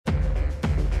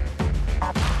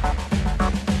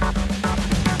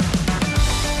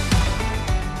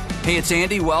Hey, it's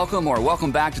Andy.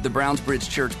 Welcome back to the Brownsbridge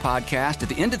Church podcast. At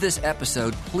the end of this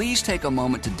episode, please take a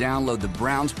moment to download the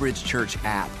Brownsbridge Church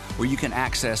app, where you can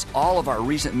access all of our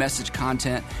recent message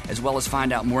content, as well as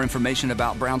find out more information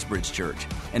about Brownsbridge Church.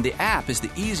 And the app is the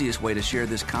easiest way to share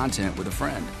this content with a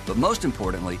friend. But most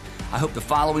importantly, I hope the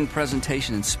following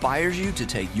presentation inspires you to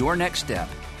take your next step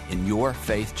in your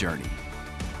faith journey.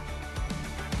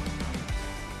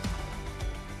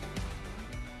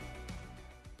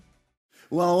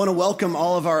 Well, I want to welcome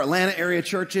all of our Atlanta area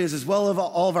churches, as well as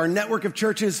all of our network of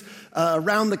churches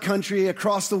around the country,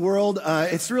 across the world.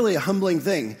 It's really a humbling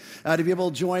thing to be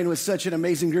able to join with such an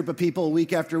amazing group of people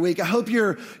week after week. I hope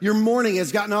your morning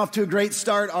has gotten off to a great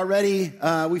start already.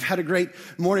 We've had a great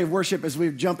morning of worship as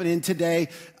we're jumping in today,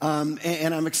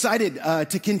 and I'm excited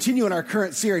to continue in our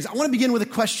current series. I want to begin with a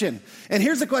question, and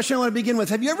here's the question I want to begin with.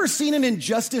 Have you ever seen an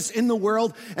injustice in the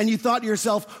world and you thought to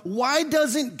yourself, why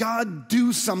doesn't God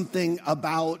do something about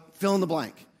fill in the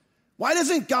blank? Why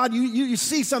doesn't God, you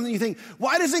see something, you think,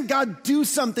 why doesn't God do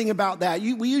something about that?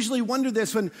 We usually wonder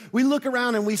this when we look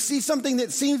around and we see something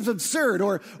that seems absurd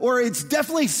or it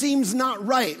definitely seems not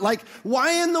right. Like,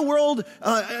 why in the world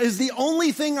is the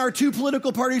only thing our two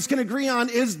political parties can agree on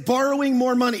is borrowing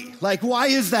more money? Like, why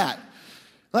is that?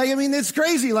 Like, I mean, it's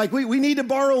crazy. Like, we need to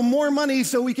borrow more money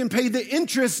so we can pay the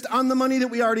interest on the money that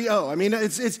we already owe. I mean,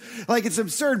 it's like, it's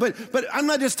absurd. But I'm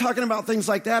not just talking about things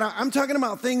like that. I'm talking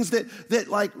about things that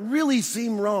like really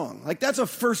seem wrong. Like, that's a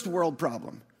first world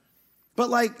problem. But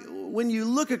like, when you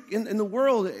look in the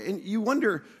world and you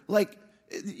wonder, like,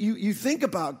 you think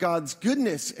about God's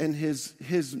goodness and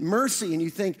his mercy, and you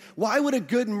think, why would a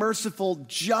good, merciful,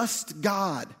 just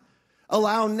God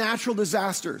allow natural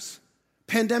disasters,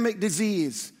 pandemic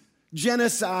disease,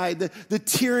 genocide, the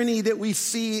tyranny that we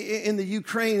see in the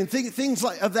Ukraine, and things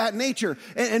like of that nature.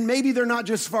 And maybe they're not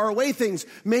just far away things.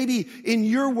 Maybe in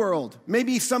your world,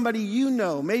 maybe somebody you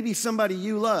know, maybe somebody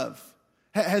you love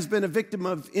has been a victim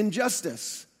of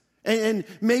injustice. And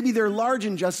maybe they're large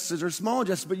injustices or small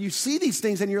injustices, but you see these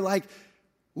things and you're like,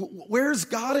 where's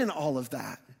God in all of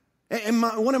that? And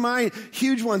one of my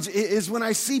huge ones is when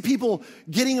I see people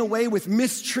getting away with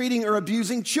mistreating or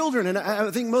abusing children. And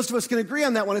I think most of us can agree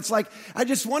on that one. It's like, I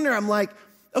just wonder, I'm like,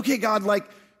 okay, God, like,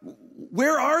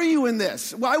 where are you in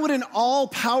this? Why would an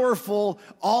all-powerful,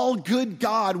 all-good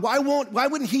God, why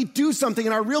wouldn't he do something?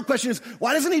 And our real question is,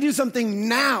 why doesn't he do something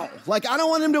now? Like, I don't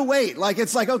want him to wait. Like,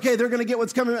 it's like, okay, they're going to get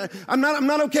what's coming. I'm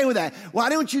not okay with that. Why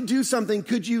don't you do something?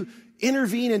 Could you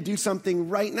intervene and do something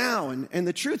right now? And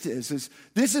the truth is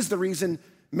this is the reason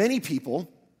many people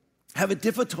have a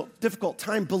difficult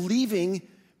time believing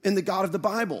in the God of the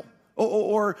Bible,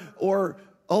 or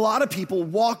a lot of people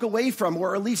walk away from,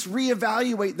 or at least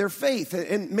reevaluate their faith,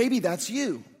 and maybe that's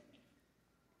you.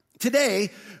 Today,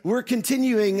 we're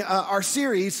continuing our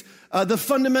series, The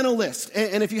Fundamentalist.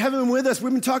 And if you haven't been with us,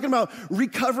 we've been talking about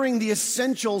recovering the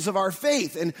essentials of our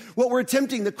faith. And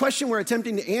the question we're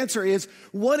attempting to answer is,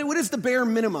 what is the bare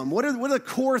minimum? What are the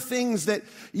core things that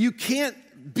you can't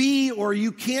be or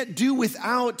you can't do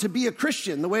without to be a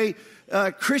Christian, the way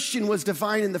Christian was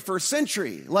defined in the first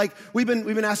century? Like, we've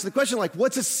been asking the question, like,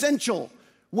 what's essential?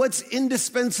 What's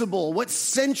indispensable? What's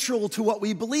central to what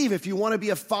we believe? If you want to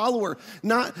be a follower,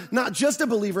 not just a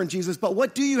believer in Jesus, but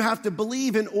what do you have to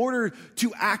believe in order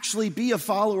to actually be a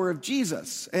follower of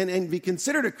Jesus and be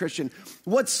considered a Christian?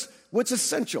 What's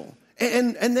essential?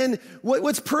 And then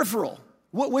what's peripheral?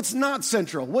 What's not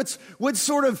central? What's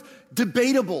sort of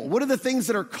debatable? What are the things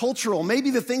that are cultural? Maybe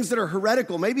the things that are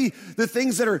heretical? Maybe the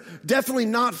things that are definitely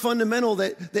not fundamental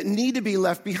that need to be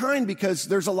left behind, because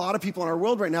there's a lot of people in our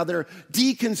world right now that are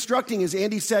deconstructing, as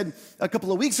Andy said a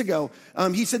couple of weeks ago.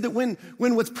 He said that when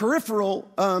what's peripheral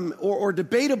or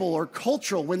debatable or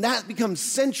cultural, when that becomes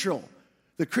central,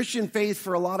 the Christian faith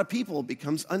for a lot of people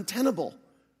becomes untenable.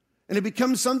 And it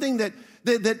becomes something that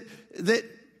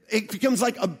it becomes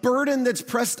like a burden that's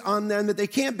pressed on them that they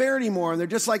can't bear anymore. And they're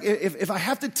just like, if I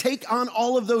have to take on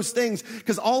all of those things,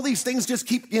 because all these things just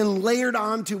keep getting layered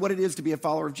on to what it is to be a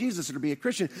follower of Jesus or to be a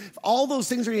Christian, if all those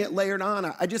things are getting layered on,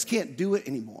 I just can't do it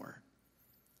anymore.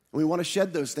 And we want to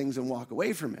shed those things and walk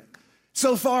away from it.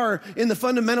 So far in the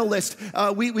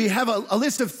Fundamentalist, we have a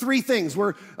list of 3 things.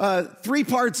 We're 3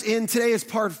 parts in. Today is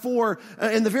part 4.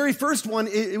 And the very first one,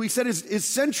 we said, is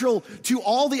central to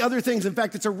all the other things. In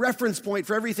fact, it's a reference point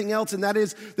for everything else, and that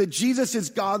is that Jesus is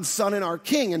God's Son and our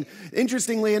King. And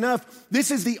interestingly enough,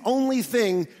 this is the only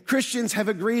thing Christians have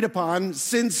agreed upon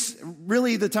since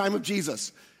really the time of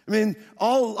Jesus. I mean, a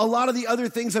lot of the other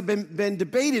things have been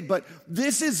debated, but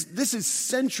this is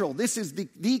central. This is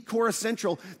the core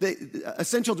essential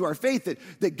to our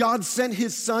faith, that God sent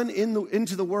his Son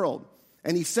into the world.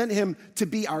 And he sent him to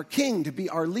be our king, to be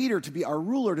our leader, to be our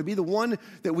ruler, to be the one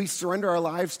that we surrender our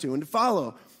lives to and to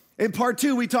follow. In part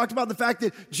 2, we talked about the fact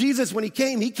that Jesus, when he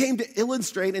came to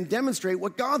illustrate and demonstrate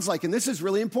what God's like. And this is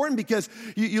really important because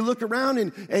you look around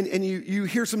and you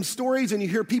hear some stories and you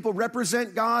hear people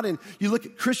represent God, and you look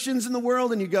at Christians in the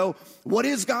world and you go, what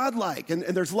is God like? And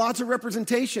there's lots of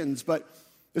representations, but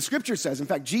the scripture says, in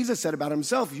fact, Jesus said about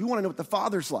himself, if you want to know what the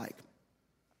Father's like,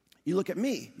 you look at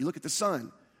me, you look at the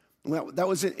Son. Well, that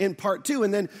was in part 2.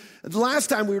 And then the last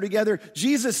time we were together,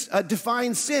 Jesus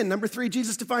defined sin. Number 3,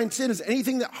 Jesus defined sin as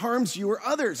anything that harms you or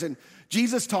others. And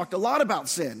Jesus talked a lot about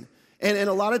sin. And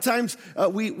a lot of times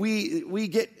we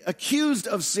get accused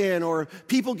of sin, or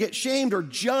people get shamed or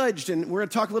judged. And we're going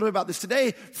to talk a little bit about this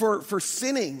today for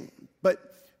sinning. But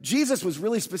Jesus was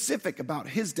really specific about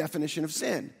his definition of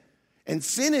sin. And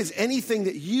sin is anything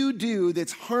that you do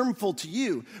that's harmful to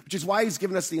you, which is why he's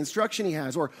given us the instruction he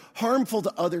has, or harmful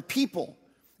to other people.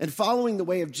 And following the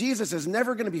way of Jesus is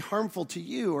never going to be harmful to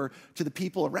you or to the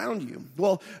people around you.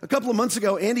 Well, a couple of months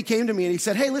ago, Andy came to me and he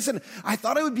said, hey, listen, I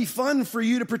thought it would be fun for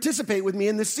you to participate with me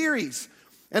in this series.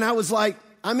 And I was like,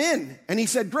 I'm in. And he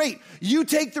said, great, you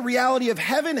take the reality of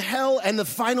heaven, hell, and the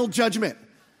final judgment.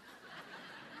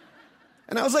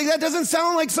 And I was like, that doesn't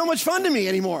sound like so much fun to me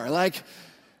anymore. Like,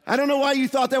 I don't know why you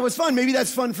thought that was fun. Maybe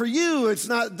that's fun for you.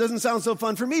 Doesn't sound so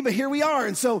fun for me, but here we are.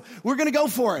 And so we're going to go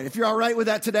for it. If you're all right with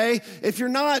that today, if you're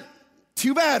not,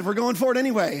 too bad. We're going for it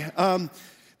anyway.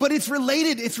 But it's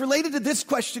related to this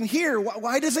question here.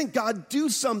 Why doesn't God do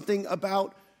something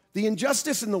about the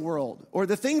injustice in the world, or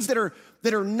the things that are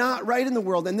not right in the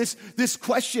world? And this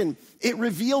question, it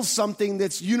reveals something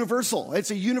that's universal.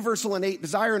 It's a universal innate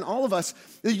desire in all of us,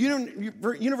 the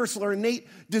universal or innate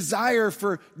desire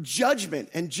for judgment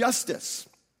and justice.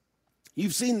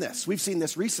 You've seen this. We've seen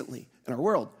this recently in our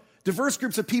world. Diverse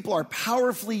groups of people are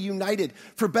powerfully united,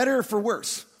 for better or for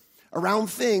worse, around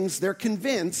things they're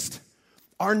convinced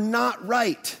are not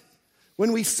right.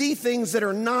 When we see things that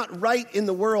are not right in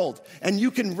the world, and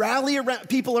you can rally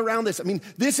people around this. I mean,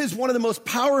 this is one of the most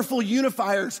powerful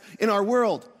unifiers in our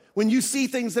world. When you see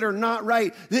things that are not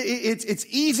right, it's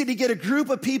easy to get a group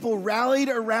of people rallied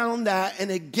around that and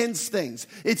against things.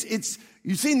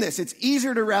 You've seen this. It's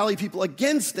easier to rally people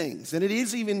against things than it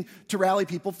is even to rally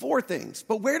people for things.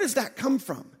 But where does that come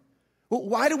from? Well,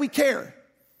 why do we care?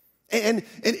 And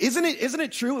isn't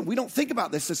it true? And we don't think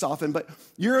about this often, but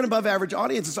you're an above average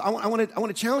audience. So I want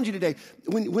to challenge you today.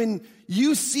 When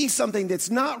you see something that's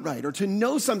not right, or to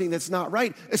know something that's not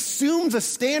right, assumes a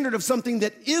standard of something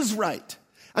that is right.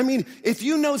 I mean, if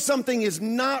you know something is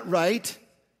not right,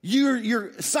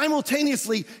 you're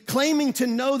simultaneously claiming to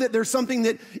know that there's something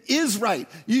that is right.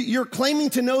 You're claiming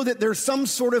to know that there's some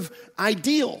sort of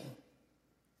ideal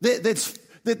that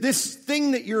this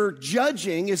thing that you're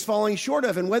judging is falling short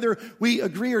of. And whether we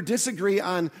agree or disagree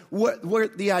on where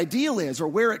the ideal is or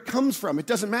where it comes from, it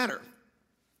doesn't matter.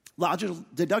 Logical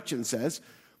deduction says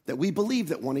that we believe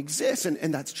that one exists,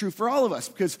 and that's true for all of us,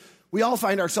 because we all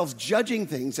find ourselves judging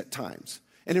things at times.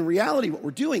 And in reality, what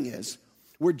we're doing is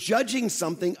we're judging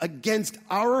something against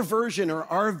our version or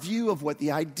our view of what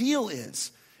the ideal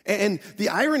is. And the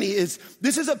irony is,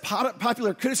 this is a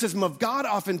popular criticism of God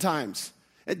oftentimes.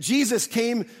 Jesus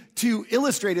came to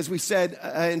illustrate, as we said,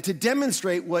 and to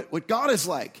demonstrate what God is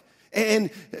like.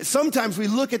 And sometimes we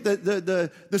look at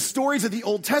the stories of the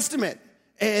Old Testament,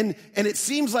 and it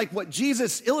seems like what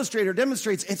Jesus illustrates or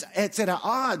demonstrates, it's at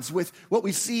odds with what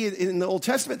we see in the Old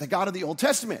Testament, the God of the Old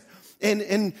Testament.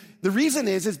 And the reason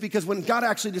is because when God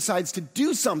actually decides to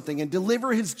do something and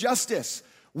deliver his justice,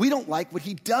 we don't like what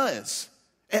he does.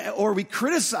 Or we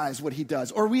criticize what he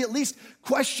does, or we at least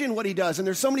question what he does. And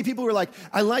there's so many people who are like,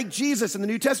 I like Jesus in the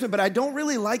New Testament, but I don't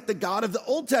really like the God of the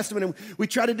Old Testament. And we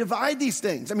try to divide these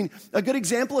things. I mean, a good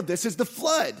example of this is the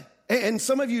flood. And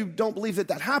some of you don't believe that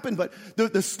happened, but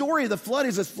the story of the flood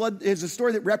is a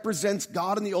story that represents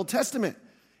God in the Old Testament.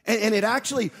 And it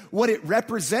actually, what it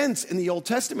represents in the Old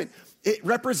Testament, it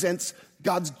represents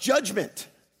God's judgment.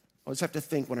 I always have to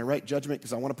think when I write judgment,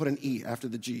 because I want to put an E after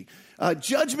the G.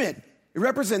 Judgment. It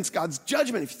represents God's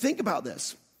judgment, if you think about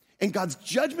this. And God's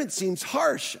judgment seems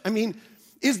harsh. I mean,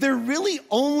 is there really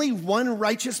only one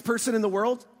righteous person in the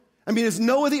world? I mean, is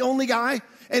Noah the only guy?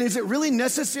 And is it really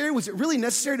necessary? Was it really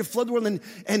necessary to flood the world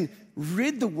and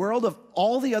rid the world of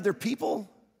all the other people?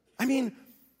 I mean,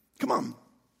 come on.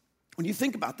 When you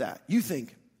think about that, you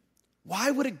think,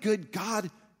 why would a good God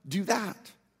do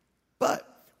that? But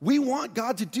we want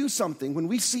God to do something when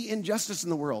we see injustice in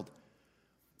the world.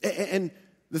 And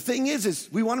the thing is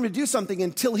we want him to do something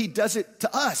until he does it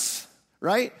to us,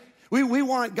 right? We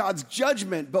want God's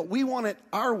judgment, but we want it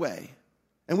our way.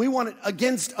 And we want it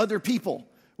against other people.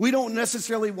 We don't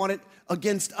necessarily want it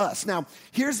against us. Now,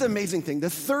 here's the amazing thing. The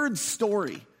third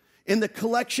story in the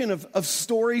collection of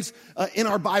stories in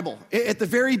our Bible, at the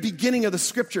very beginning of the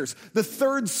scriptures, the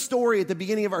third story at the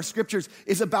beginning of our scriptures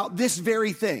is about this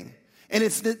very thing. And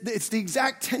it's the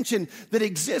exact tension that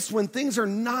exists when things are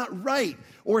not right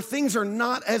or things are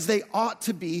not as they ought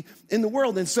to be in the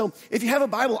world. And so if you have a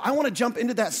Bible, I want to jump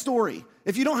into that story.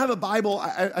 If you don't have a Bible,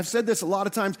 I've said this a lot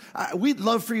of times, we'd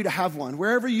love for you to have one.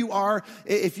 Wherever you are,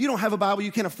 if you don't have a Bible,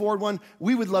 you can't afford one,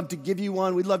 we would love to give you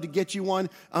one. We'd love to get you one.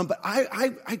 But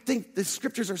I think the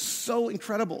scriptures are so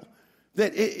incredible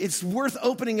that it's worth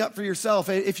opening up for yourself.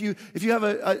 If you have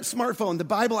a smartphone, the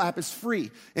Bible app is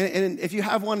free. And if you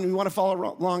have one and you want to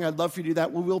follow along, I'd love for you to do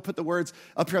that. We will put the words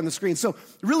up here on the screen. So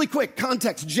really quick,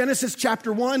 context. Genesis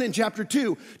chapter 1 and chapter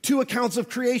 2, two accounts of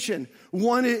creation.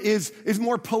 One is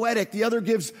more poetic. The other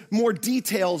gives more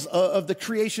details of the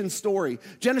creation story.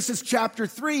 Genesis chapter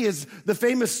 3 is the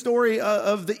famous story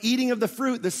of the eating of the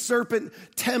fruit. The serpent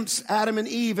tempts Adam and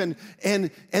Eve and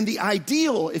the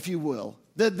ideal, if you will.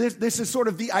 This is sort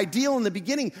of the ideal in the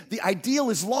beginning. The ideal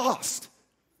is lost.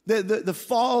 The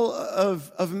fall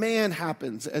of man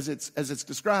happens as it's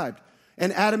described.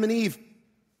 And Adam and Eve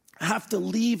have to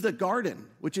leave the garden,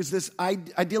 which is this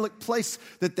idyllic place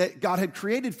that God had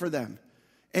created for them.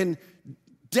 And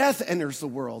death enters the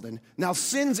world, and now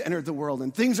sin's entered the world,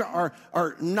 and things are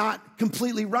not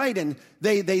completely right, and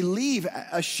they leave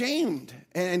ashamed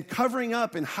and covering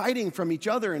up and hiding from each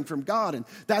other and from God. And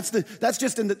that's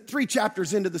just in the 3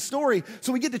 chapters into the story.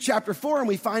 So we get to chapter 4, and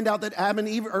we find out that Adam and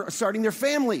Eve are starting their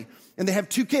family, and they have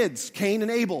 2 kids, Cain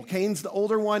and Abel. Cain's the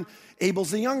older one,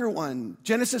 Abel's the younger one.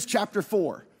 Genesis chapter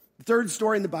 4. The third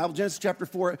story in the Bible, Genesis chapter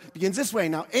 4, begins this way.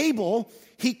 Now, Abel,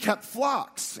 he kept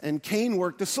flocks, and Cain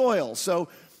worked the soil. So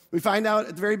we find out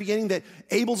at the very beginning that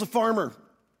Abel's a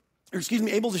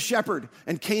shepherd,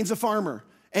 and Cain's a farmer.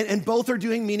 And both are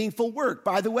doing meaningful work.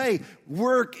 By the way,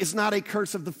 work is not a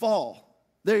curse of the fall.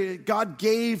 God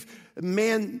gave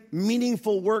man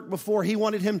meaningful work before. He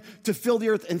wanted him to fill the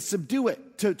earth and subdue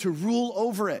it, to rule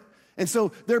over it. And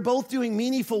so they're both doing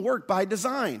meaningful work by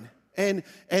design. And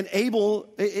Abel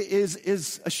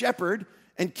is a shepherd,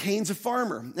 and Cain's a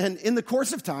farmer. And in the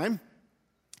course of time,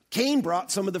 Cain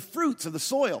brought some of the fruits of the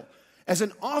soil as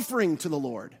an offering to the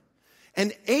Lord.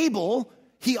 And Abel,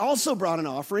 he also brought an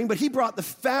offering, but he brought the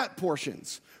fat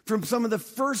portions from some of the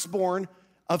firstborn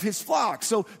of his flock.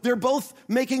 So they're both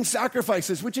making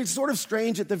sacrifices, which is sort of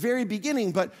strange at the very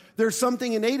beginning, but there's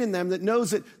something innate in them that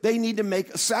knows that they need to make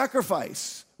a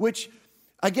sacrifice, which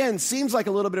again, seems like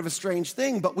a little bit of a strange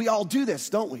thing, but we all do this,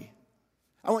 don't we?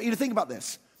 I want you to think about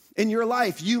this. In your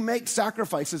life, you make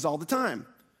sacrifices all the time.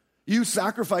 You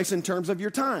sacrifice in terms of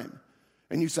your time,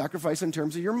 and you sacrifice in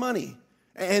terms of your money.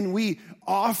 And we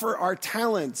offer our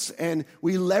talents, and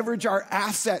we leverage our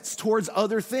assets towards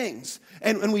other things.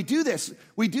 And we do this,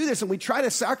 and we try to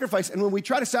sacrifice. And when we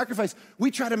try to sacrifice, we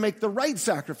try to make the right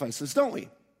sacrifices, don't we?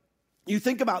 You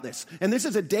think about this, and this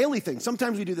is a daily thing.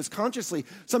 Sometimes we do this consciously,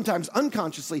 sometimes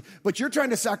unconsciously, but you're trying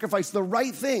to sacrifice the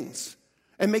right things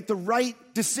and make the right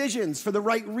decisions for the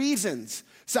right reasons,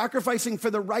 sacrificing for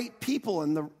the right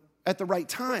people at the right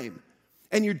time.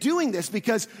 And you're doing this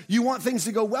because you want things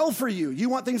to go well for you. You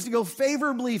want things to go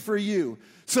favorably for you.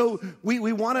 So we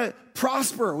want to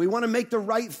prosper. We want to make the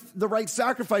right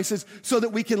sacrifices so that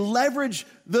we can leverage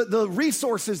the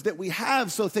resources that we have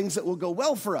so things that will go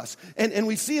well for us. And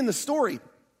we see in the story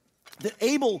that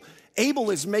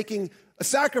Abel is making a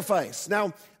sacrifice.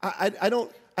 Now, I don't,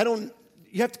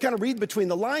 you have to kind of read between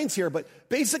the lines here, but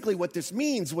basically what this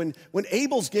means when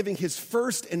Abel's giving his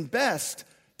first and best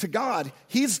to God,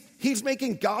 he's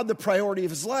making God the priority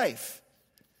of his life.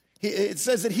 It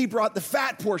says that he brought the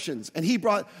fat portions, and he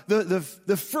brought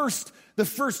the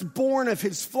firstborn of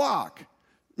his flock.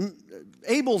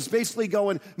 Abel's basically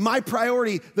going, my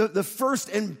priority, the first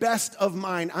and best of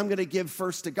mine, I'm going to give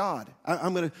first to God.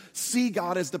 I'm going to see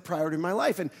God as the priority of my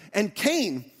life. And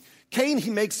Cain, he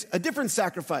makes a different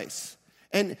sacrifice.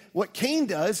 And what Cain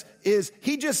does is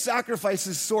he just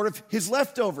sacrifices sort of his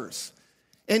leftovers.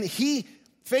 And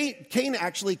Cain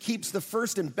actually keeps the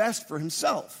first and best for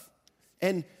himself.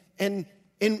 And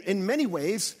in many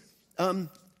ways,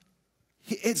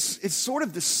 it's sort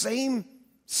of the same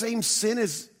sin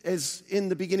as in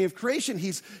the beginning of creation.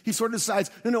 He sort of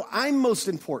decides, no, I'm most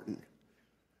important.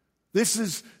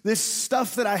 This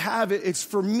stuff that I have, it's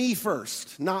for me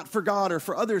first, not for God or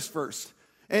for others first.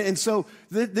 And so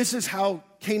this is how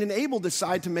Cain and Abel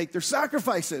decide to make their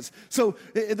sacrifices. So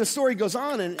the story goes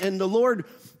on, and the Lord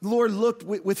looked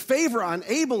with favor on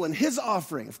Abel and his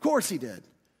offering. Of course he did.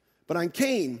 But on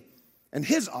Cain and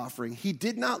his offering, he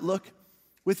did not look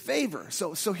with favor.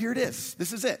 So here it is.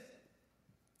 This is it.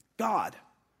 God.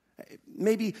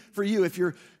 Maybe for you, if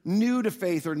you're new to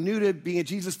faith or new to being a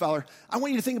Jesus follower, I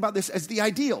want you to think about this as the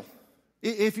ideal.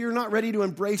 If you're not ready to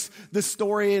embrace the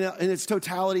story in its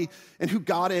totality and who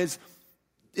God is,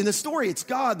 in the story it's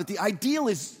God, but the ideal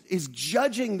is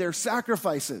judging their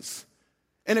sacrifices.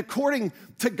 And according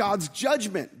to God's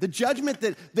judgment, the judgment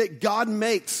that God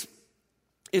makes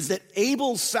is that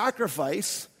Abel's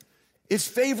sacrifice is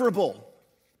favorable.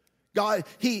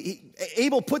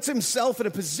 Abel puts himself in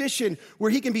a position where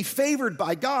he can be favored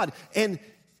by God, and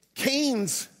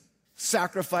Cain's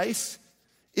sacrifice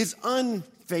is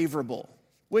unfavorable,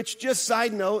 which, just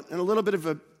side note, and a little bit of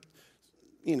a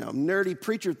nerdy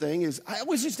preacher thing, is I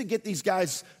always used to get these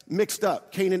guys mixed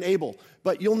up, Cain and Abel,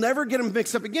 but you'll never get them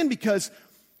mixed up again because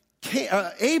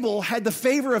Abel had the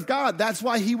favor of God. That's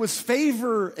why he was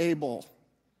favorable.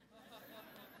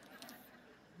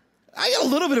 I got a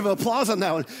little bit of applause on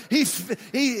that one.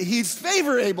 He's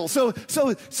favorable. So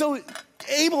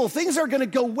Abel, things are going to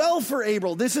go well for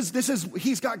Abel.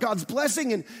 He's got God's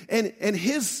blessing and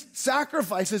his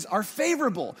sacrifices are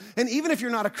favorable. And even if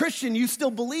you're not a Christian, you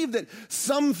still believe that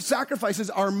some sacrifices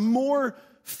are more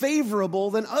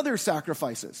favorable than other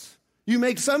sacrifices. You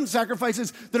make some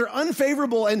sacrifices that are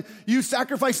unfavorable and you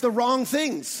sacrifice the wrong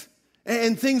things.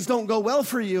 And things don't go well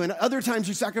for you. And other times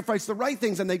you sacrifice the right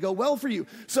things and they go well for you.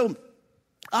 So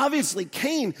obviously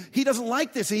Cain, he doesn't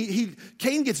like this.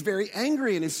 Cain gets very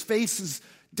angry and his face is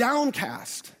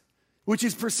downcast, which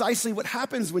is precisely what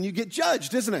happens when you get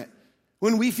judged, isn't it?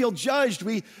 When we feel judged,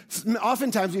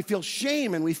 oftentimes we feel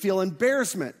shame and we feel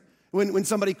embarrassment when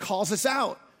somebody calls us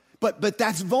out. But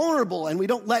that's vulnerable, and we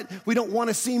don't want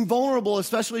to seem vulnerable,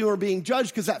 especially when we're being judged,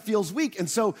 because that feels weak. And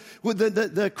so with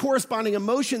the corresponding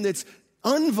emotion that's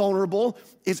unvulnerable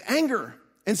is anger.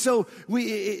 And so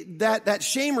that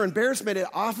shame or embarrassment, it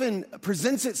often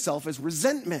presents itself as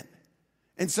resentment.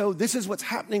 And so this is what's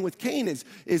happening with Cain is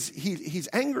he's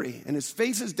angry and his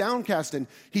face is downcast and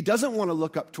he doesn't want to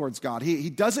look up towards God.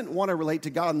 He doesn't want to relate to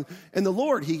God and the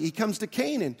Lord. He comes to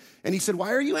Cain and he said,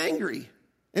 "Why are you angry?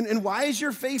 And why is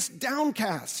your face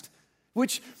downcast?"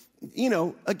 Which,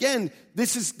 again,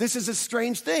 this is a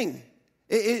strange thing.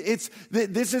 This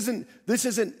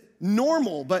isn't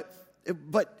normal,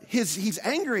 but he's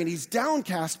angry and he's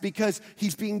downcast because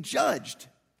he's being judged.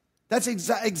 That's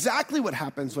exactly what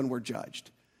happens when we're judged.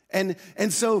 And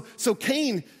so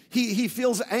Cain, he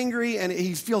feels angry and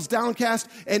he feels downcast,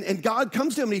 and God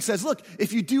comes to him and he says, "Look,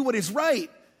 if you do what is right,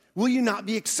 will you not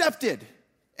be accepted?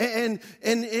 And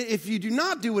if you do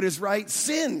not do what is right,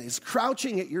 sin is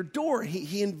crouching at your door."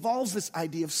 He involves this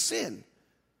idea of sin.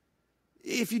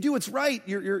 If you do what's right,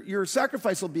 your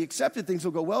sacrifice will be accepted. Things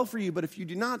will go well for you. But if you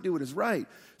do not do what is right,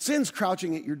 sin's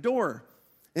crouching at your door,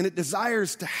 and it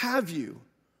desires to have you,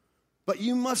 but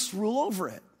you must rule over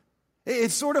it.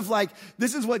 It's sort of like,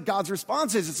 this is what God's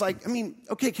response is. It's like,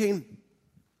 okay, Cain,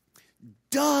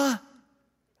 duh.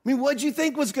 What'd you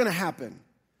think was going to happen?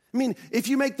 If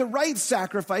you make the right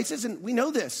sacrifices, and we know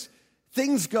this,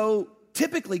 things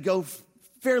typically go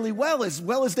fairly well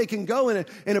as they can go in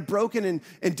a broken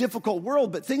and difficult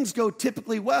world, but things go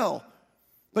typically well.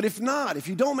 But if not, if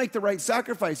you don't make the right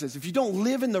sacrifices, if you don't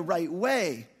live in the right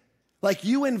way, like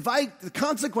you invite the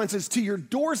consequences to your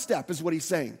doorstep, is what he's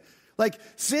saying. Like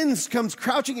sin comes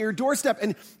crouching at your doorstep,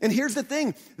 and here's the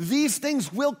thing, these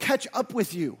things will catch up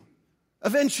with you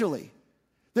eventually.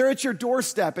 They're at your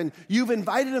doorstep, and you've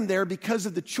invited them there because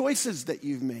of the choices that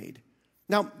you've made.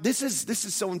 Now, this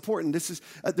is so important.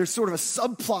 There's sort of a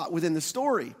subplot within the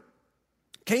story.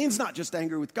 Cain's not just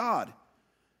angry with God,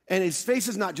 and his face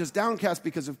is not just downcast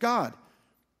because of God.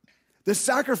 The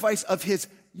sacrifice of his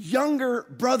younger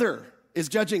brother is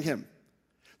judging him.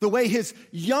 The way his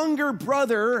younger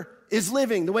brother is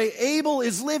living, the way Abel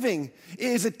is living,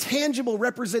 is a tangible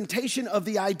representation of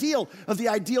the ideal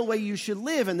way you should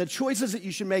live and the choices that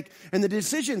you should make and the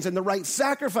decisions and the right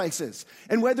sacrifices.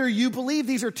 And whether you believe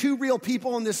these are two real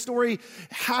people and this story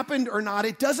happened or not,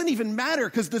 it doesn't even matter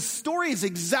because the story is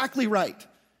exactly right.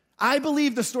 I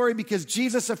believe the story because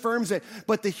Jesus affirms it,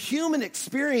 but the human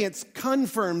experience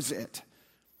confirms it.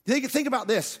 Think about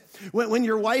this. When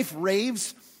your wife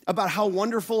raves about how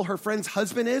wonderful her friend's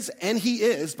husband is, and he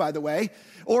is, by the way,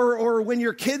 or when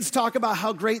your kids talk about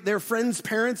how great their friends'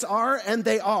 parents are, and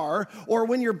they are, or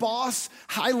when your boss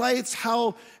highlights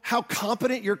how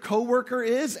competent your coworker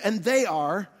is, and they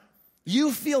are,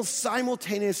 you feel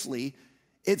simultaneously,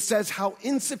 it says how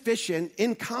insufficient,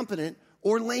 incompetent,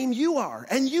 or lame you are.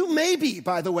 And you may be,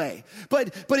 by the way,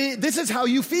 but this is how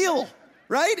you feel,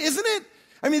 right? Isn't it?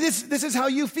 This is how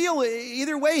you feel.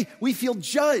 Either way, we feel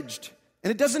judged. And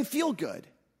it doesn't feel good.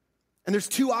 And there's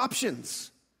two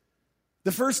options.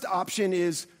 The first option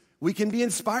is we can be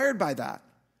inspired by that.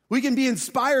 We can be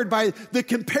inspired by the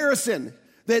comparison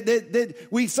that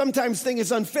we sometimes think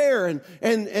is unfair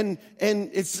and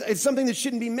it's something that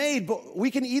shouldn't be made. But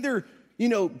we can either,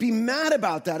 be mad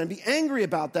about that and be angry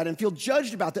about that and feel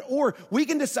judged about that, or we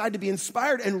can decide to be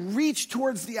inspired and reach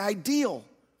towards the ideal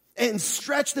and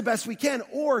stretch the best we can,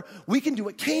 or we can do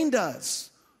what Cain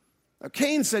does. Now,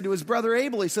 Cain said to his brother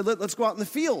Abel, he said, let's go out in the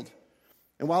field.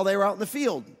 And while they were out in the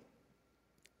field,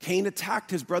 Cain attacked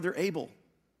his brother Abel,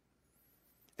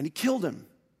 and he killed him.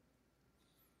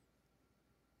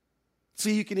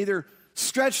 See, you can either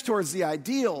stretch towards the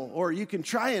ideal, or you can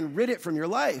try and rid it from your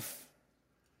life.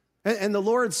 And the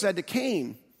Lord said to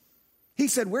Cain, he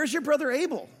said, where's your brother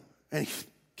Abel? And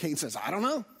Cain says, I don't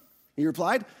know. He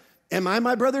replied, am I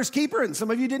my brother's keeper? And some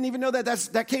of you didn't even know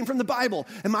that came from the Bible.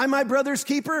 Am I my brother's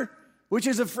keeper? Which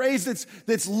is a phrase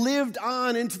that's lived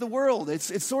on into the world.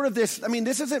 It's sort of this,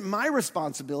 this isn't my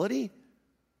responsibility.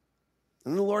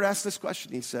 And the Lord asks this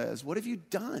question. He says, what have you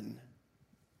done?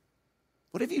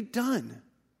 What have you done?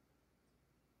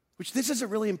 Which this is a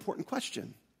really important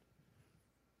question.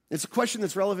 It's a question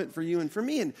that's relevant for you and for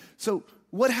me. And so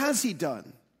what has he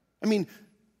done?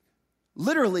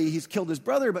 Literally, he's killed his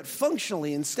brother, but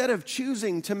functionally, instead of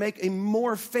choosing to make a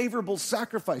more favorable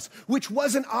sacrifice, which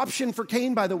was an option for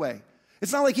Cain, by the way.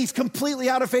 It's not like he's completely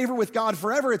out of favor with God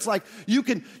forever. It's like you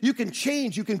can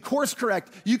change, you can course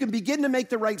correct, you can begin to make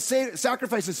the right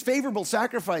sacrifices, favorable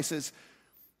sacrifices.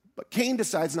 But Cain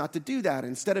decides not to do that.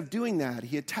 Instead of doing that,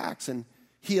 he attacks and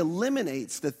he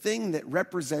eliminates the thing that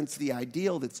represents the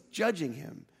ideal that's judging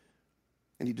him.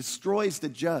 And he destroys the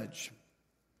judge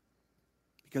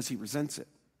because he resents it.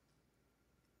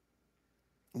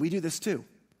 We do this too.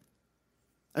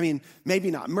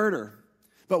 Maybe not murder,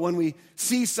 but when we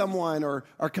see someone or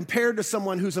are compared to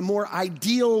someone who's a more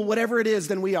ideal, whatever it is,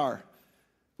 than we are,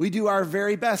 we do our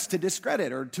very best to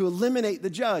discredit or to eliminate the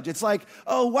judge. It's like,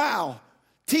 oh, wow,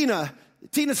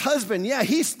 Tina's husband, yeah,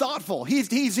 he's thoughtful.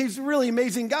 He's a really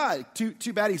amazing guy.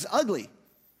 Too bad he's ugly.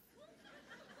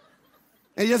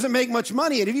 And he doesn't make much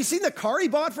money. And have you seen the car he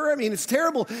bought for her? It's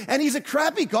terrible. And he's a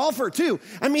crappy golfer, too.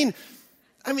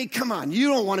 Come on. You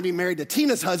don't want to be married to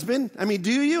Tina's husband.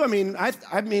 Do you? I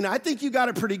think you got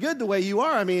it pretty good the way you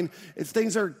are.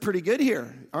 Things are pretty good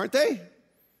here, aren't they?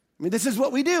 This is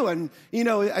what we do. And,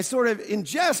 I sort of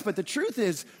ingest, but the truth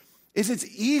is it's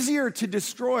easier to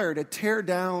destroy or to tear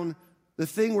down the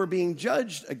thing we're being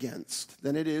judged against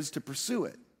than it is to pursue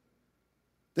it,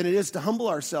 than it is to humble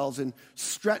ourselves and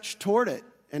stretch toward it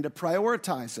and to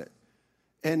prioritize it.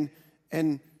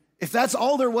 And if that's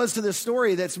all there was to this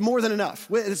story, that's more than enough.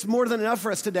 It's more than enough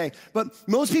for us today. But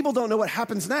most people don't know what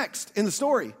happens next in the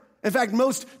story. In fact,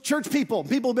 most church people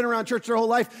have been around church their whole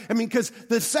life. Because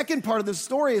the second part of the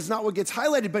story is not what gets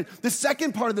highlighted, but the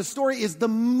second part of the story is the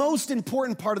most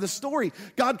important part of the story.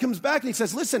 God comes back and he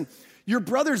says, listen, your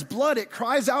brother's blood, it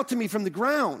cries out to me from the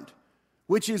ground,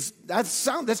 that's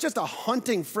just a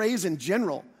haunting phrase in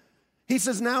general. He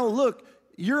says, now look,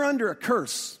 you're under a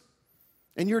curse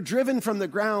and you're driven from the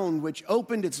ground, which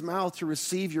opened its mouth to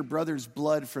receive your brother's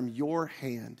blood from your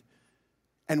hand.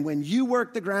 And when you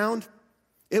work the ground,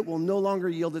 it will no longer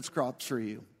yield its crops for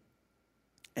you.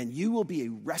 And you will be a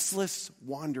restless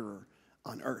wanderer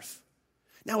on earth.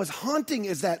 Now, as haunting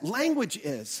as that language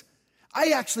is,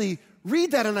 I actually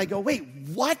read that and I go, wait,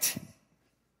 what?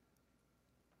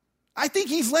 I think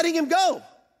he's letting him go.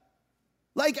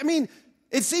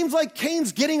 It seems like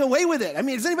Cain's getting away with it.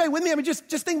 Is anybody with me? Just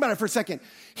think about it for a second.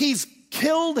 He's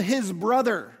killed his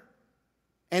brother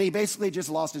and he basically just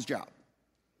lost his job.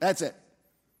 That's it.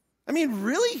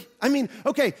 Really?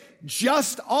 Okay,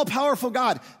 just all-powerful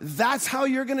God. That's how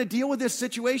you're going to deal with this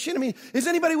situation? Is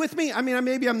anybody with me?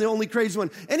 Maybe I'm the only crazy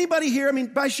one. Anybody here,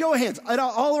 by show of hands, at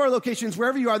all of our locations,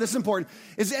 wherever you are, this is important.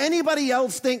 Does anybody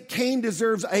else think Cain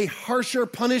deserves a harsher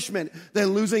punishment than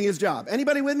losing his job?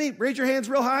 Anybody with me? Raise your hands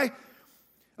real high.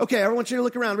 Okay, I want you to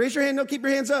look around. Raise your hand. No, keep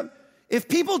your hands up. If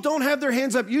people don't have their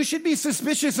hands up, you should be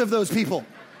suspicious of those people.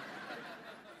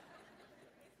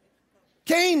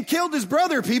 Cain killed his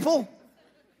brother, people.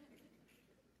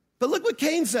 But look what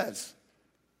Cain says.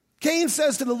 Cain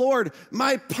says to the Lord,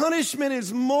 my punishment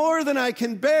is more than I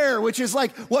can bear, which is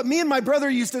like what me and my brother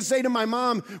used to say to my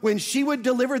mom when she would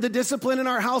deliver the discipline in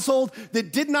our household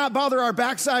that did not bother our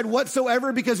backside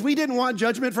whatsoever because we didn't want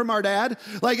judgment from our dad.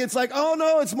 It's like, oh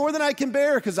no, it's more than I can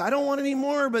bear because I don't want any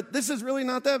more, but this is really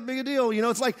not that big a deal.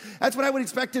 It's like, that's what I would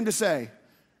expect him to say.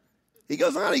 He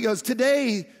goes on,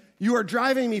 today you are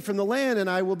driving me from the land and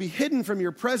I will be hidden from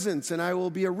your presence and I will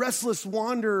be a restless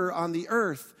wanderer on the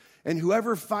earth. And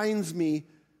whoever finds me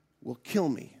will kill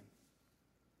me.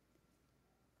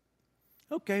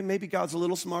 Okay, maybe God's a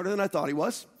little smarter than I thought he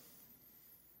was,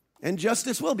 and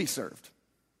justice will be served.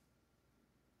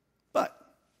 But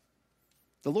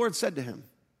the Lord said to him,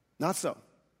 not so.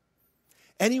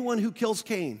 Anyone who kills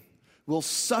Cain will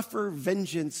suffer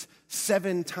vengeance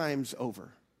 7 times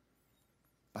over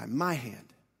by my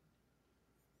hand.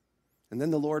 And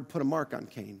then the Lord put a mark on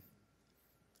Cain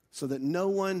so that no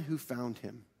one who found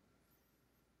him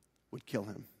would kill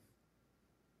him.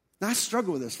 Now, I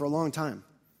struggled with this for a long time.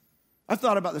 I've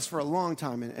thought about this for a long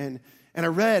time, and I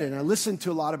read and I listened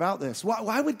to a lot about this.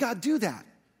 Why would God do that?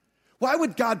 Why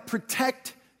would God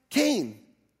protect Cain?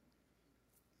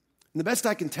 And the best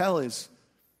I can tell is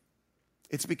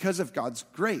it's because of God's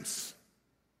grace.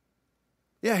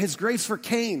 Yeah, his grace for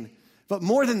Cain. But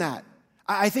more than that,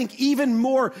 I think even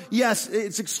more, yes,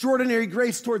 it's extraordinary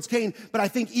grace towards Cain, but I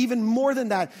think even more than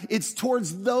that, it's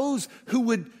towards those who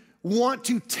would want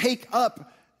to take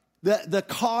up the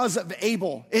cause of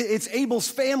Abel. It's Abel's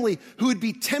family who would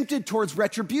be tempted towards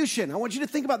retribution. I want you to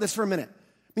think about this for a minute.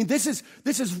 I mean, this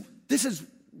is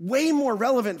way more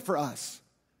relevant for us.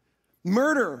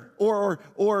 Murder or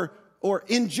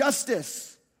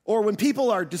injustice, or when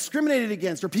people are discriminated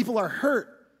against or people are hurt,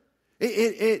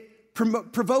 it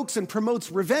provokes and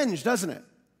promotes revenge, doesn't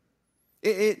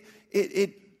it?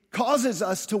 It causes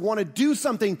us to want to do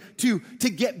something to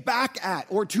get back at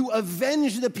or to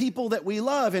avenge the people that we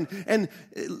love. And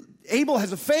Abel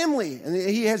has a family and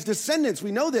he has descendants.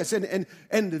 We know this. And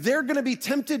they're going to be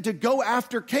tempted to go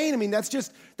after Cain. I mean,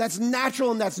 that's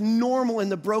natural and that's normal in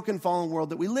the broken, fallen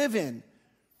world that we live in.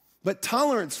 But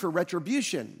tolerance for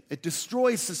retribution, it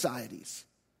destroys societies.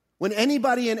 When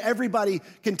anybody and everybody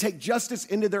can take justice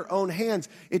into their own hands,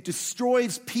 it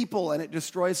destroys people and it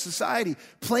destroys society.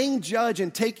 Playing judge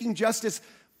and taking justice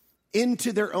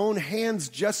into their own hands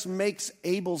just makes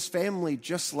Abel's family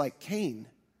just like Cain.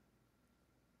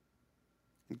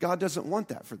 And God doesn't want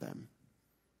that for them.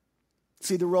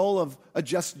 See, the role of a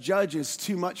just judge is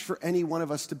too much for any one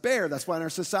of us to bear. That's why in our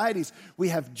societies we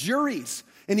have juries.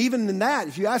 And even in that,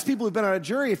 if you ask people who've been on a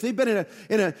jury, if they've been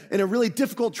in a really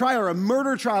difficult trial or a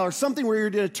murder trial or something where you're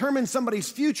to determine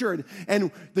somebody's future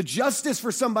and the justice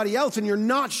for somebody else, and you're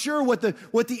not sure what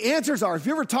the answers are. If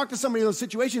you ever talk to somebody in those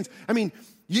situations, I mean,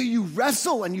 you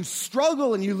wrestle and you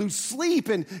struggle and you lose sleep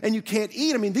and you can't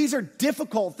eat. I mean, these are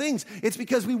difficult things. It's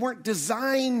because we weren't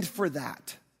designed for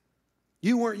that.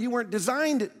 You weren't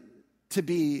designed to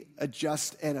be a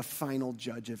just and a final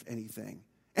judge of anything.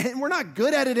 And we're not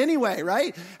good at it anyway,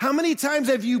 right? How many times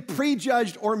have you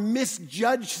prejudged or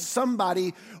misjudged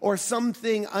somebody or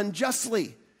something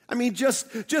unjustly? I mean,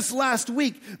 just last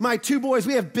week, my 2 boys,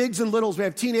 we have bigs and littles. We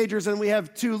have teenagers and we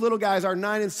have 2 little guys, our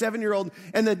 9 and 7-year-old.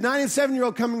 And the 9 and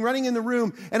 7-year-old coming running in the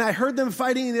room, and I heard them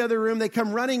fighting in the other room. They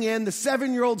come running in. The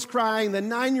 7-year-old's crying. The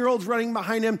 9-year-old's running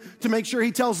behind him to make sure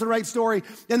he tells the right story.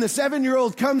 And the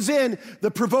 7-year-old comes in,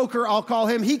 the provoker, I'll call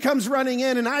him. He comes running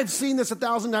in, and I've seen this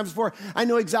 1,000 times before. I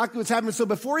know exactly what's happening. So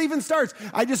before he even starts,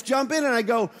 I just jump in and I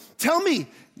go, tell me,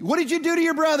 what did you do to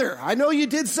your brother? I know you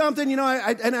did something, you know,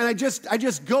 and I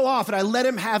just go off and I let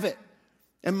him have it.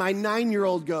 And my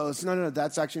 9-year-old goes, no,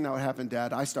 that's actually not what happened,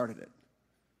 Dad. I started it.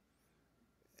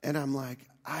 And I'm like,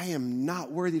 I am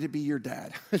not worthy to be your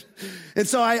dad. And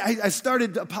so I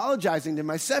started apologizing to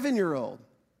my 7-year-old.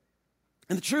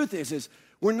 And the truth is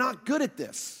we're not good at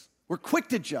this. We're quick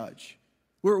to judge.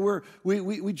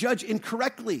 We judge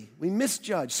incorrectly. We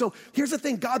misjudge. So here's the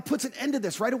thing. God puts an end to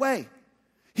this right away.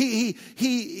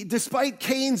 He despite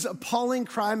Cain's appalling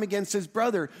crime against his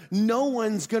brother, no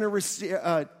one's going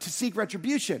to seek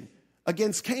retribution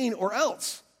against Cain or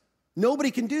else. Nobody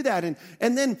can do that. And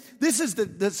then this is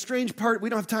the strange part. We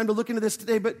don't have time to look into this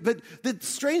today, but the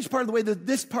strange part of the way that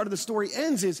this part of the story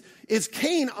ends is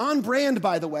Cain, on brand,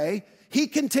 by the way. He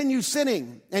continues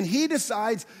sinning, and he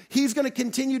decides he's going to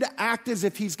continue to act as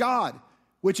if he's God,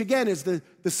 which again is the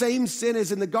same sin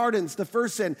as in the gardens, the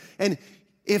first sin. And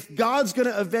if God's going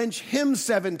to avenge him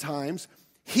 7 times,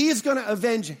 he's going to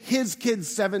avenge his kids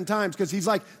 7 times because he's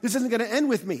like, this isn't going to end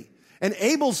with me. And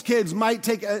Abel's kids might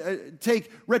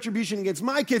take retribution against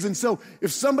my kids. And so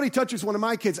if somebody touches one of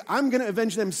my kids, I'm going to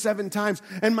avenge them 7 times.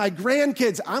 And my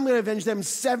grandkids, I'm going to avenge them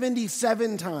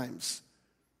 77 times.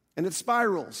 And it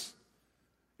spirals.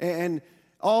 And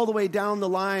all the way down the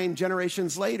line,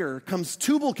 generations later, comes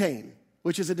Tubal-Cain,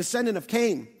 which is a descendant of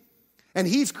Cain. And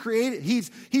he's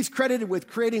credited with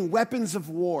creating weapons of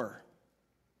war.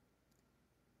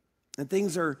 And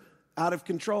things are out of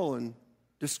control and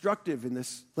destructive in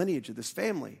this lineage of this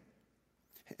family.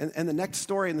 And the next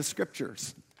story in the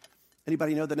scriptures.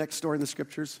 Anybody know the next story in the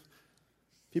scriptures?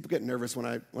 People get nervous when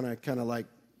I kind of like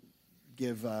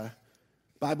give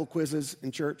Bible quizzes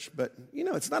in church, but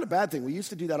it's not a bad thing. We used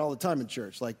to do that all the time in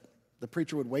church. Like the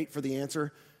preacher would wait for the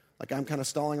answer. Like I'm kind of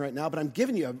stalling right now, but I'm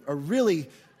giving you a really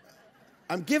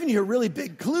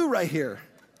big clue right here.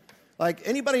 Like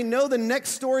anybody know the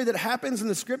next story that happens in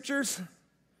the scriptures?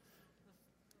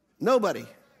 Nobody.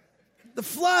 The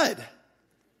flood.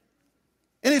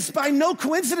 And it's by no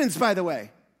coincidence, by the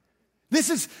way.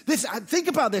 Think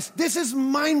about this. This is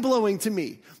mind-blowing to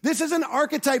me. This is an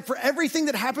archetype for everything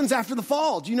that happens after the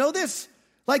fall. Do you know this?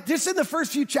 Like this in the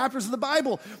first few chapters of the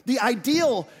Bible, the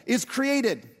ideal is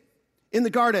created in the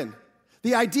garden.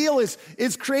 The ideal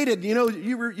is created.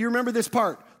 You remember this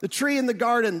part. The tree in the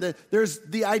garden, there's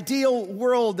the ideal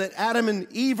world that Adam and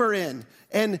Eve are in.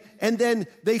 And then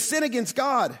they sin against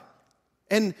God.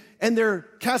 And they're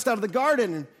cast out of the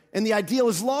garden, and the ideal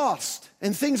is lost.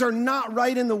 And things are not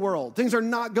right in the world. Things are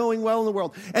not going well in the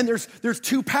world. And there's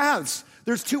two paths.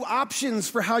 There's two options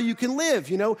for how you can live.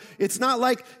 It's not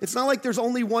like there's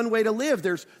only one way to live.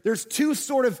 There's two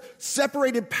sort of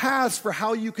separated paths for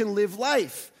how you can live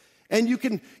life. And you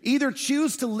can either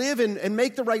choose to live and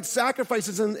make the right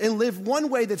sacrifices and live one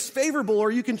way that's favorable,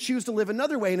 or you can choose to live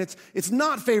another way, and it's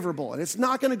not favorable, and it's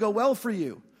not going to go well for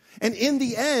you. And in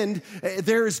the end,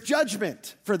 there is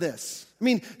judgment for this. I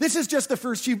mean, this is just the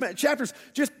first few chapters.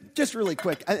 Just really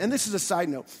quick, and this is a side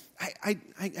note.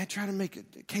 I try to make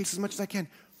a case as much as I can.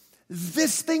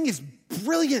 This thing is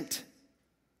brilliant.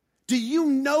 Do you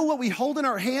know what we hold in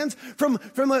our hands? From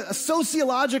a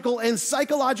sociological and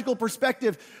psychological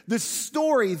perspective, the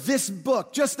story, this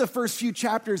book, just the first few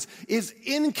chapters, is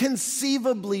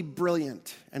inconceivably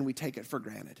brilliant, and we take it for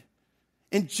granted.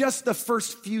 In just the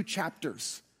first few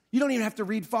chapters, you don't even have to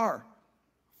read far.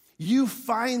 You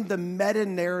find the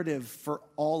meta-narrative for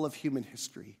all of human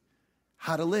history.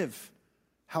 How to live,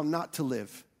 how not to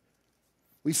live.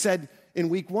 We said in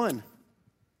week 1,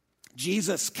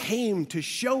 Jesus came to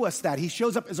show us that. He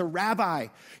shows up as a rabbi.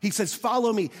 He says,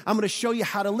 follow me. I'm going to show you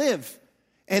how to live.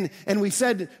 And we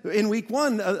said in week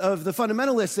 1 of the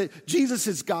fundamentalists that Jesus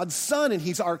is God's son and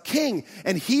he's our king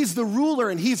and he's the ruler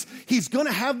and he's going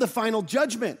to have the final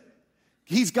judgment.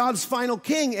 He's God's final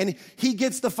king and he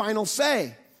gets the final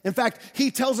say. In fact,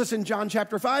 he tells us in John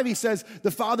chapter 5, he says,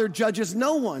 the Father judges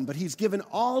no one, but he's given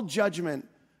all judgment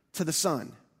to the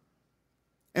Son.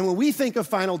 And when we think of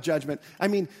final judgment, I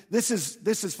mean, this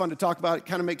is fun to talk about. It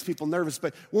kind of makes people nervous.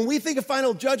 But when we think of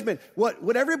final judgment,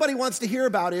 what everybody wants to hear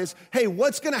about is, hey,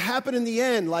 what's going to happen in the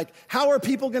end? Like, how are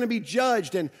people going to be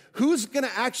judged? And who's going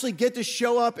to actually get to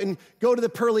show up and go to the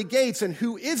pearly gates? And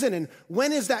who isn't? And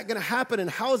when is that going to happen? And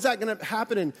how is that going to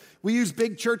happen? And we use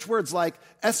big church words like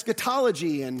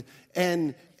eschatology and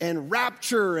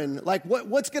rapture and like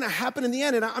what's going to happen in the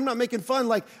end. And I'm not making fun.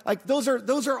 Like those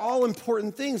are all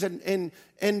important things and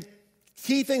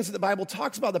key things that the Bible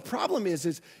talks about. The problem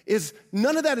is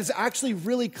none of that is actually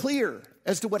really clear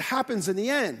as to what happens in the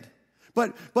end.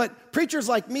 But preachers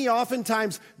like me,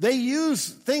 oftentimes they use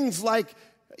things like,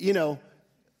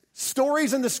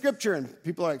 stories in the scripture, and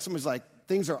people are like, somebody's like,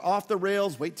 things are off the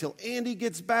rails. Wait till Andy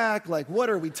gets back. Like, what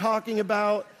are we talking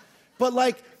about? But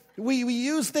like, we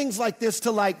use things like this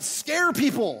to like scare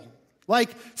people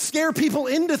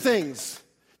into things,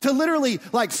 to literally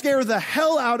like scare the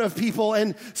hell out of people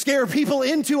and scare people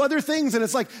into other things. And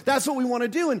it's like, that's what we want to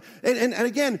do. And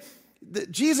again,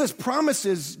 Jesus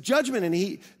promises judgment, and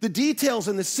the details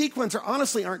and the sequence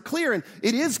aren't clear. And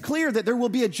it is clear that there will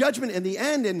be a judgment in the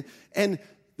end, and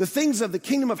the things of the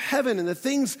kingdom of heaven and the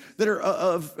things that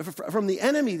are from the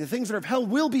enemy, the things that are of hell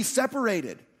will be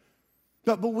separated.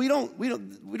 But we don't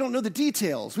know the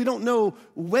details. We don't know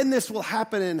when this will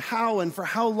happen and how and for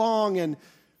how long.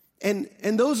 And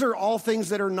those are all things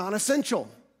that are non-essential,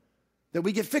 that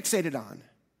we get fixated on.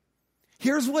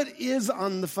 Here's what is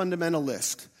on the fundamental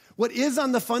list. What is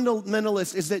on the fundamental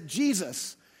list is that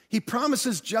Jesus, he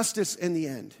promises justice in the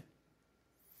end.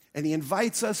 And he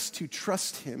invites us to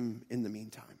trust him in the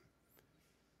meantime.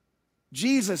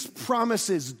 Jesus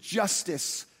promises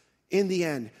justice in the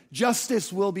end.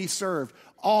 Justice will be served.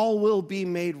 All will be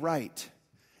made right.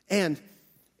 And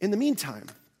in the meantime,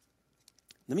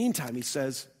 he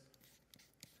says,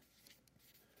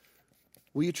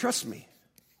 will you trust me?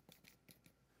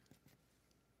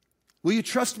 Will you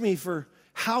trust me for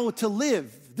how to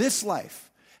live this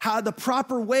life? How the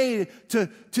proper way to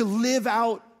live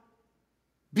out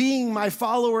being my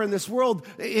follower in this world,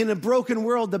 in a broken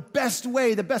world, the best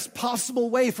way, the best possible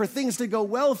way for things to go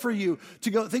well for you,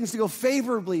 things to go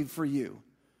favorably for you.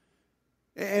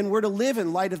 And we're to live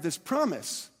in light of this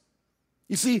promise.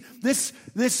 You see,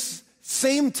 this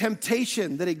same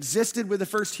temptation that existed with the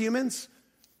first humans,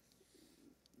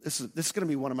 this is going to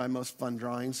be one of my most fun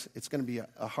drawings. It's going to be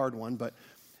a hard one, but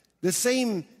The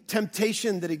same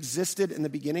temptation that existed in the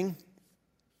beginning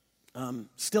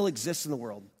still exists in the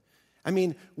world. I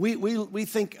mean, we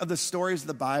think of the stories of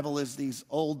the Bible as these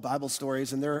old Bible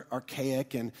stories, and they're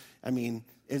archaic, and I mean,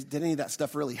 did any of that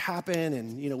stuff really happen?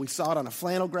 And, you know, we saw it on a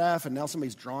flannel graph, and now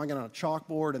somebody's drawing it on a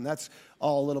chalkboard, and that's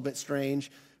all a little bit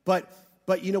strange. But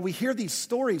you know, we hear these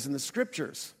stories in the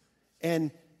scriptures,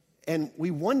 and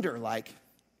we wonder, like,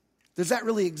 does that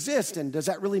really exist, and does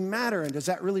that really matter, and does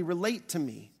that really relate to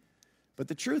me? But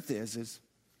the truth is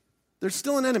there's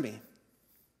still an enemy.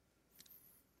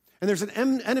 And there's an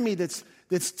enemy that's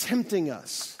tempting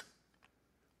us.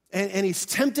 And he's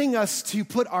tempting us to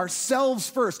put ourselves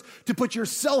first, to put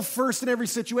yourself first in every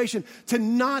situation, to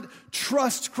not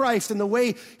trust Christ in the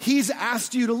way he's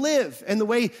asked you to live and the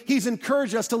way he's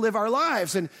encouraged us to live our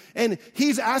lives. And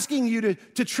he's asking you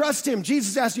to trust him.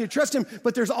 Jesus asked you to trust him,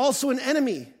 but there's also an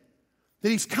enemy that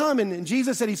he's come, and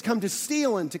Jesus said he's come to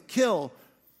steal and to kill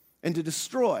and to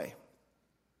destroy.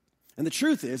 And the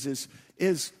truth is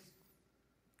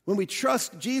when we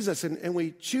trust Jesus and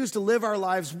we choose to live our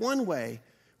lives one way,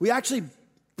 we actually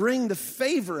bring the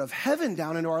favor of heaven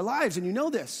down into our lives. And you know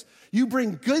this. You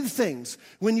bring good things.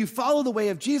 When you follow the way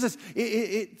of Jesus,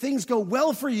 things go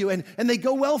well for you, and they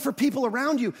go well for people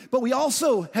around you. But we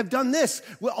also have done this.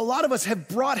 A lot of us have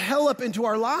brought hell up into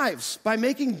our lives by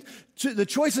making the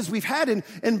choices we've had,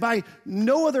 and by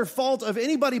no other fault of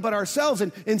anybody but ourselves.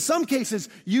 And in some cases,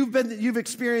 you've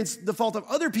experienced the fault of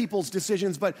other people's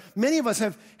decisions, but many of us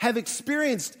have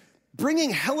experienced bringing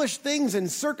hellish things and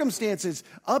circumstances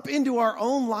up into our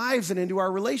own lives and into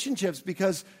our relationships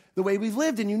because the way we've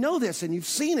lived, and you know this, and you've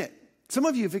seen it. Some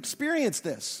of you have experienced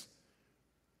this.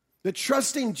 That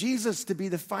trusting Jesus to be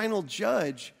the final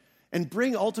judge and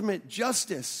bring ultimate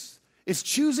justice is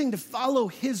choosing to follow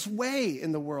his way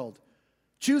in the world.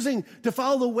 Choosing to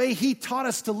follow the way he taught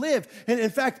us to live. And in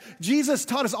fact, Jesus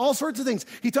taught us all sorts of things.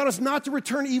 He taught us not to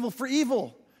return evil for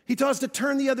evil. He taught us to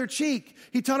turn the other cheek.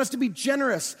 He taught us to be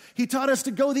generous. He taught us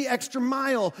to go the extra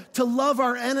mile, to love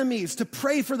our enemies, to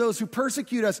pray for those who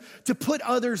persecute us, to put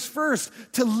others first,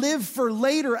 to live for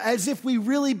later as if we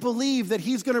really believe that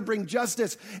he's going to bring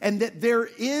justice and that there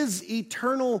is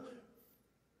eternal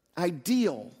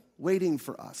ideal waiting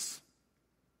for us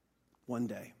one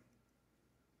day.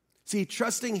 See,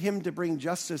 trusting him to bring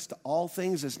justice to all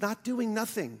things is not doing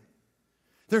nothing.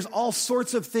 There's all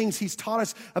sorts of things he's taught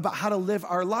us about how to live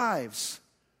our lives.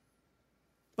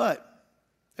 But,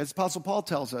 as Apostle Paul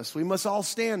tells us, we must all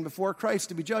stand before Christ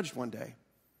to be judged one day.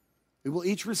 We will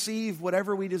each receive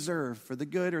whatever we deserve for the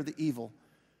good or the evil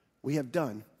we have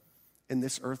done in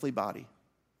this earthly body.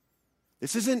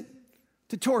 This isn't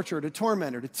to torture, to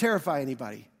torment, or to terrify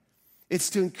anybody. It's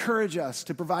to encourage us,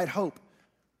 to provide hope.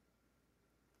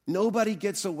 Nobody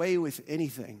gets away with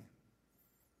anything.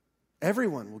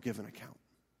 Everyone will give an account.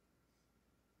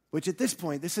 Which at this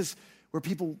point, this is where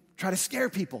people try to scare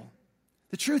people.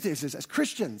 The truth is as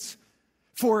Christians,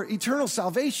 for eternal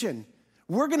salvation,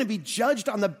 we're going to be judged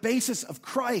on the basis of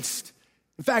Christ.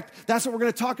 In fact, that's what we're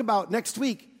going to talk about next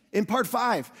week in part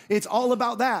 5. It's all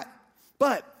about that.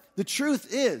 But the truth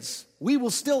is, we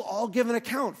will still all give an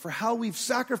account for how we've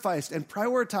sacrificed and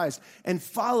prioritized and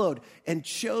followed and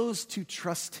chose to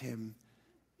trust him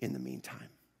in the meantime.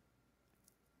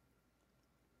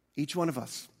 Each one of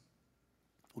us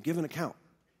will give an account.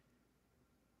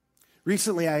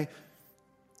 Recently, I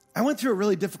went through a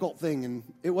really difficult thing, and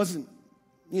it wasn't,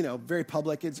 very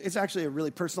public. It's actually a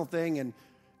really personal thing, and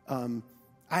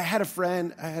I had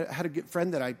a good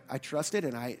friend that I trusted,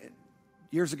 and I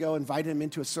years ago invited him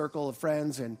into a circle of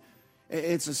friends, and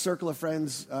it's a circle of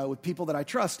friends with people that I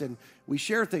trust, and we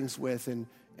share things with, and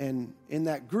in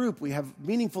that group, we have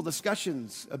meaningful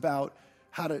discussions about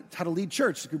how to lead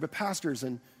church, a group of pastors,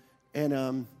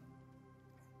 and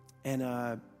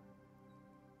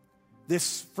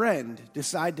this friend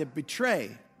decided to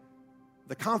betray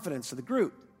the confidence of the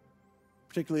group,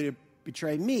 particularly to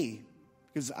betray me,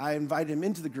 because I invited him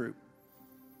into the group.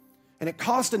 And it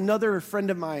cost another friend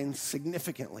of mine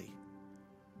significantly.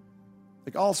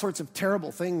 Like all sorts of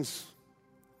terrible things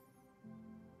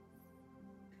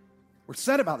were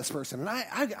said about this person. And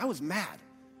I was mad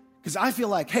because I feel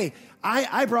like, hey,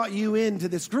 I brought you into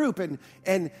this group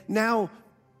and now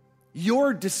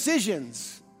your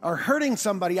decisions are hurting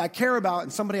somebody I care about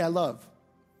and somebody I love.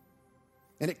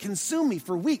 And it consumed me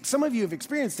for weeks. Some of you have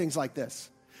experienced things like this.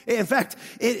 In fact,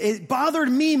 it bothered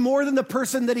me more than the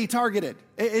person that he targeted.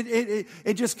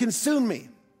 It just consumed me.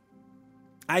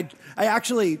 I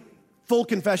actually, full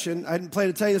confession, I didn't plan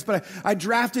to tell you this, but I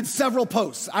drafted several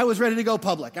posts. I was ready to go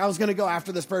public. I was going to go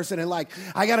after this person, and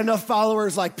I got enough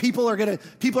followers, people are going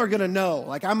to know.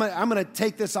 I'm going to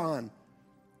take this on.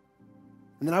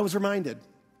 And then I was reminded,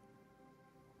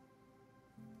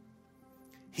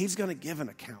 he's going to give an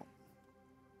account.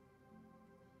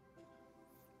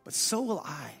 But so will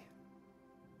I.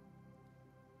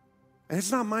 And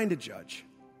it's not mine to judge.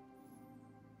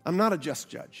 I'm not a just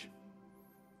judge.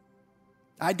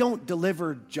 I don't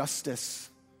deliver justice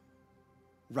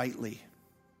rightly.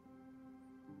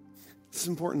 This is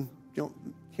important. You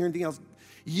don't hear anything else.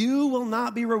 You will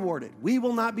not be rewarded. We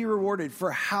will not be rewarded for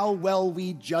how well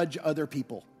we judge other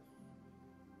people.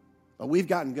 But we've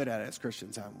gotten good at it as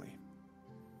Christians, haven't we?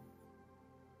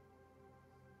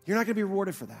 You're not going to be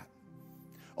rewarded for that.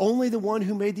 Only the one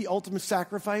who made the ultimate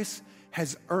sacrifice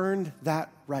has earned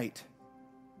that right.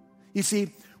 You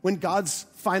see, when God's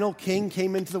final king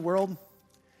came into the world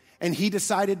and he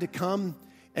decided to come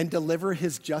and deliver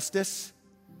his justice,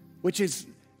 which is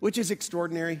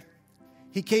extraordinary.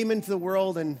 He came into the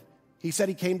world and he said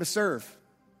he came to serve.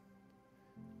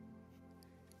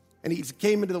 And he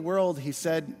came into the world, he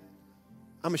said,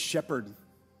 I'm a shepherd,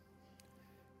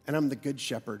 and I'm the good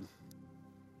shepherd.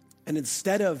 And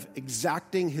instead of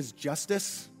exacting his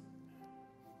justice,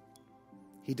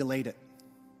 he delayed it.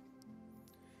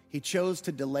 He chose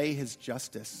to delay his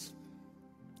justice.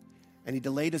 And he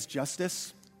delayed his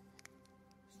justice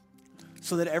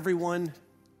so that everyone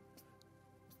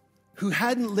who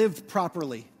hadn't lived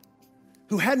properly,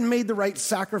 who hadn't made the right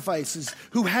sacrifices,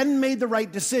 who hadn't made the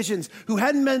right decisions, who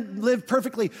hadn't lived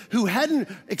perfectly, who hadn't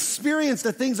experienced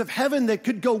the things of heaven that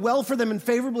could go well for them and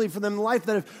favorably for them in life,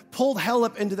 that have pulled hell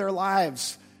up into their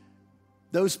lives,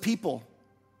 those people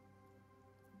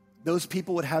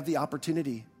would have the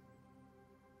opportunity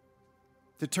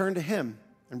to turn to him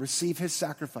and receive his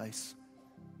sacrifice.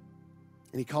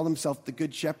 And he called himself the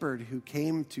Good Shepherd who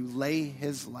came to lay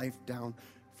his life down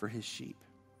for his sheep.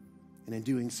 And in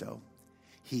doing so,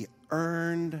 he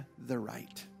earned the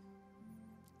right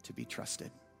to be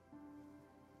trusted.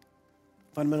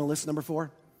 Fundamental list number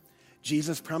 4,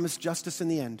 Jesus promised justice in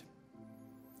the end,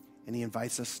 and he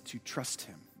invites us to trust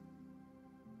him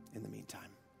in the meantime.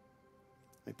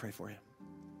 Let me pray for you.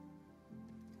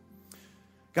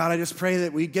 God, I just pray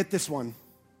that we get this one.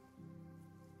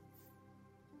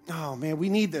 Oh man, we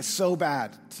need this so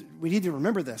bad. We need to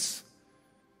remember this.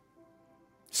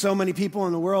 So many people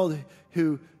in the world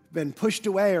who've been pushed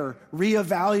away or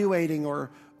reevaluating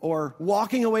or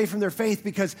walking away from their faith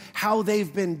because how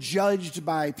they've been judged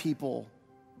by people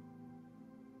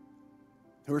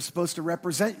who are supposed to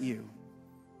represent you.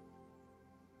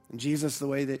 And Jesus, the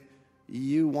way that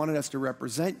you wanted us to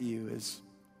represent you is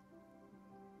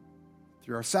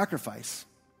through our sacrifice,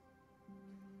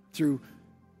 through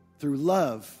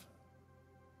love,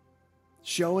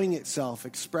 showing itself,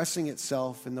 expressing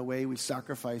itself in the way we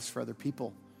sacrifice for other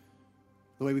people,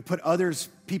 the way we put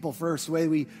people first, the way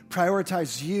we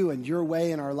prioritize you and your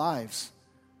way in our lives.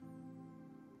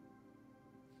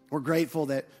 We're grateful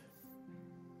that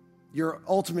your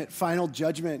ultimate final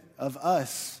judgment of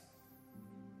us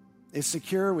is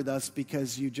secure with us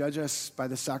because you judge us by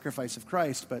the sacrifice of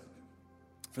Christ. But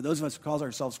for those of us who call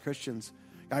ourselves Christians,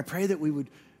 I pray that we would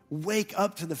wake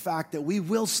up to the fact that we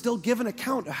will still give an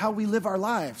account of how we live our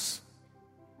lives.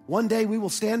 One day we will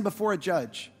stand before a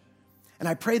judge. And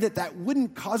I pray that that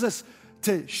wouldn't cause us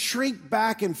to shrink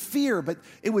back in fear, but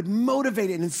it would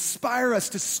motivate and inspire us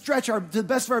to stretch to the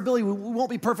best of our ability. We won't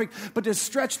be perfect, but to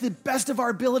stretch the best of our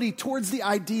ability towards the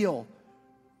ideal.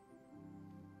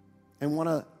 And want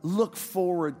to look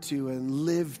forward to and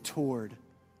live toward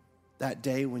that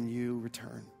day when you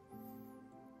return.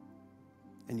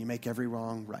 And you make every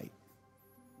wrong right.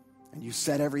 And you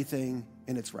set everything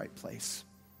in its right place.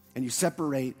 And you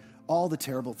separate all the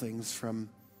terrible things from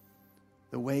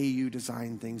the way you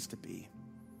designed things to be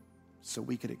so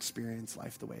we could experience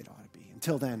life the way it ought to be.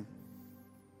 Until then,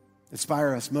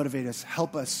 inspire us, motivate us,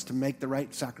 help us to make the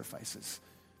right sacrifices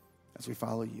as we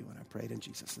follow you. And I pray it in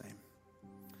Jesus' name.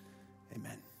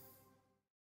 Amen.